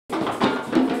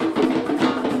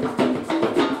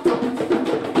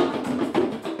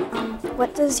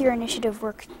What does your initiative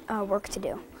work to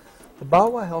do? The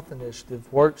BAWA Health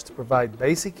Initiative works to provide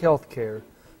basic health care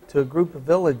to a group of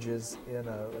villages in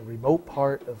a remote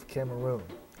part of Cameroon,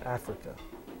 Africa.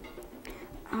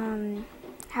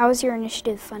 How is your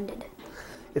initiative funded?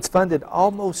 It's funded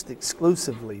almost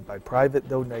exclusively by private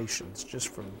donations, just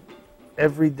from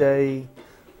everyday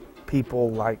people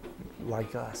like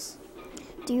us.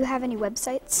 Do you have any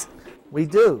websites? We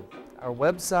do. Our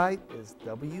website is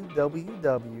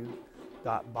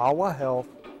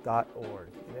www.bawahealth.org.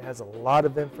 And it has a lot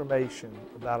of information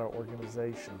about our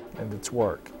organization and its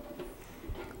work.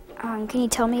 Can you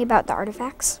tell me about the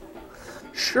artifacts?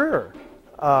 Sure.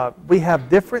 We have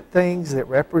different things that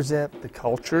represent the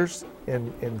cultures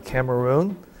in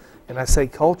Cameroon. And I say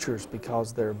cultures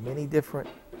because there are many different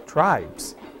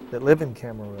tribes that live in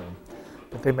Cameroon.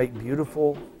 But they make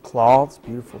beautiful cloths,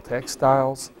 beautiful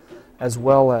textiles, as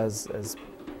well as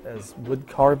wood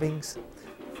carvings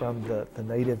from the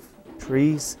native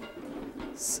trees.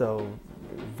 So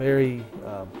very,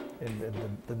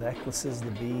 and the necklaces,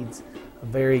 the beads, a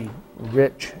very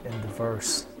rich and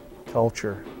diverse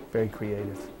culture, very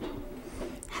creative.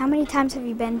 How many times have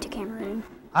you been to Cameroon?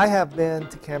 I have been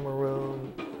to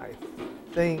Cameroon, I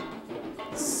think,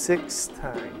 6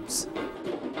 times.